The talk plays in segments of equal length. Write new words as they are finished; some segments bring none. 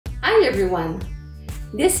Hi everyone!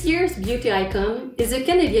 This year's beauty icon is a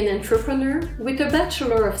Canadian entrepreneur with a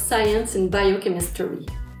Bachelor of Science in Biochemistry.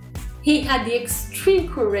 He had the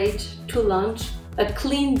extreme courage to launch a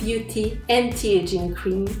clean beauty anti-aging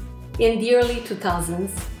cream in the early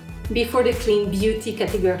 2000s, before the clean beauty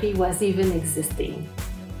category was even existing.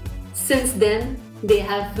 Since then, they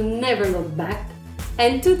have never looked back,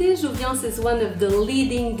 and today Jouviance is one of the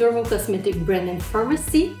leading dermocosmetic brands in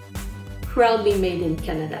pharmacy, proudly made in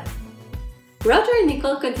Canada. Roger and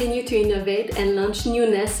Nicole continue to innovate and launch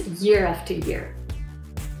newness year after year.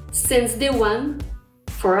 Since day one,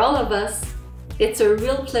 for all of us, it's a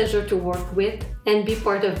real pleasure to work with and be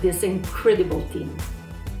part of this incredible team.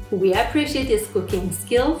 We appreciate his cooking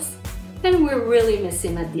skills, and we really miss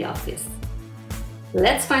him at the office.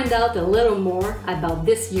 Let's find out a little more about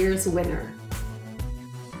this year's winner.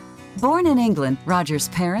 Born in England, Roger's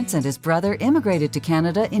parents and his brother immigrated to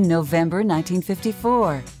Canada in November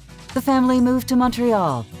 1954. The family moved to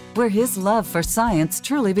Montreal, where his love for science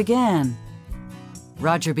truly began.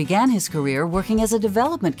 Roger began his career working as a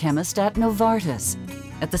development chemist at Novartis.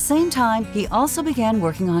 At the same time, he also began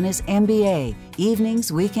working on his MBA,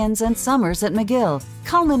 evenings, weekends, and summers at McGill,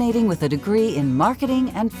 culminating with a degree in marketing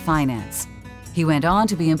and finance. He went on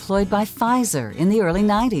to be employed by Pfizer in the early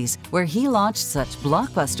 90s, where he launched such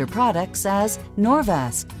blockbuster products as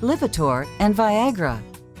Norvasc, Lipitor, and Viagra.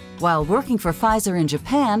 While working for Pfizer in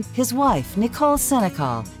Japan, his wife, Nicole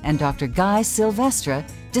Senecal, and Dr. Guy Silvestre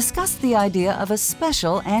discussed the idea of a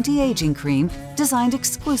special anti-aging cream designed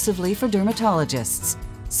exclusively for dermatologists.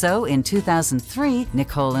 So in 2003,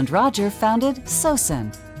 Nicole and Roger founded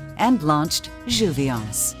Sosen and launched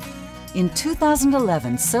Jouviance. In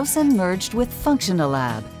 2011, Sosen merged with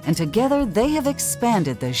Functionalab, and together they have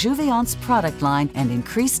expanded the Jouviance product line and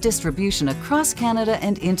increased distribution across Canada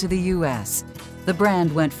and into the US. The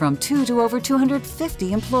brand went from 2 to over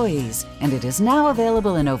 250 employees, and it is now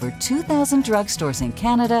available in over 2,000 drugstores in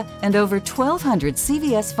Canada and over 1,200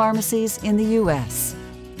 CVS pharmacies in the US.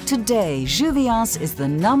 Today, Jouviance is the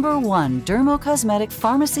 #1 dermocosmetic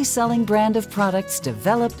pharmacy-selling brand of products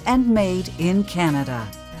developed and made in Canada.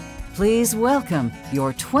 Please welcome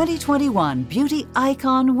your 2021 Beauty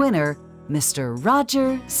Icon winner, Mr.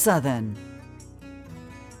 Roger Southern.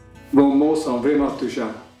 Vos mots sont vraiment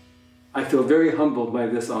touchants. I feel very humbled by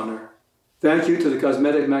this honor. Thank you to the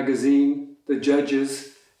Cosmetic Magazine, the judges,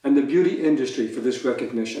 and the beauty industry for this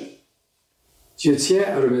recognition. Je tiens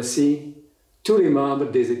à remercier tous les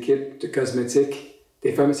membres des équipes de cosmétiques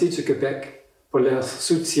des pharmacies du Québec pour leur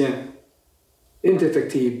soutien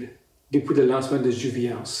indéfectible depuis le lancement de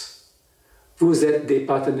Jouviance. Vous êtes des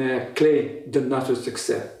partenaires clés de notre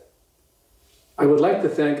succès. I would like to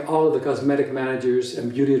thank all of the cosmetic managers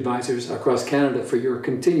and beauty advisors across Canada for your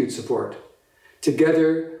continued support.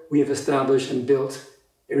 Together, we have established and built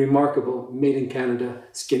a remarkable made-in-Canada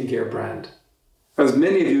skincare brand. As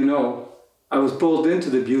many of you know, I was pulled into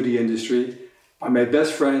the beauty industry by my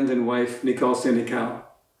best friend and wife, Nicole Senecal.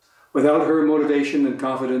 Without her motivation and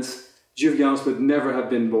confidence, Jouviance would never have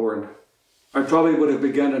been born. I probably would have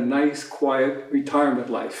begun a nice, quiet retirement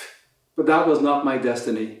life, but that was not my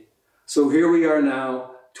destiny. So here we are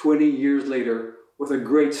now, 20 years later, with a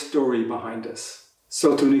great story behind us.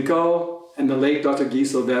 So to Nicole and the late Dr. Guy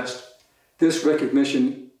Silvestre, this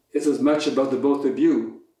recognition is as much about the both of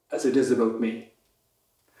you as it is about me.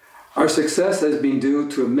 Our success has been due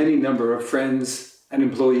to a many number of friends and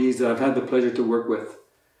employees that I've had the pleasure to work with.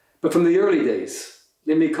 But from the early days,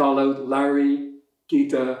 let me call out Larry,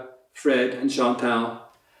 Gita, Fred, and Chantal.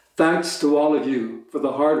 Thanks to all of you for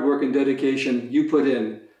the hard work and dedication you put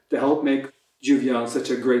in to help make Jouviance such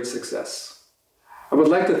a great success. I would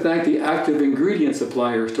like to thank the active ingredient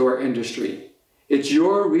suppliers to our industry. It's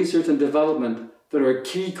your research and development that are a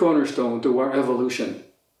key cornerstone to our evolution.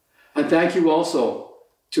 And thank you also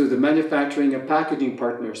to the manufacturing and packaging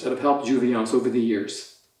partners that have helped Jouviance over the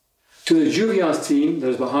years. To the Jouviance team that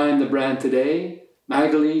is behind the brand today,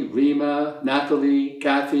 Magali, Rima, Natalie,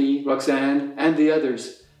 Kathy, Roxanne, and the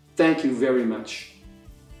others, thank you very much.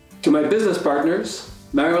 To my business partners,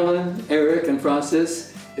 Marilyn, Eric, and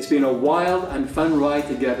Francis, it's been a wild and fun ride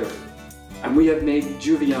together, and we have made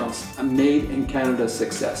Jouviance a made-in-Canada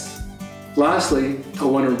success. Lastly, I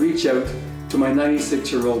want to reach out to my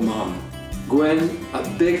 96-year-old mom. Gwen, a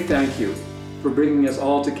big thank you for bringing us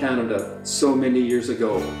all to Canada so many years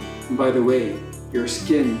ago. And by the way, your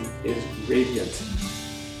skin is radiant.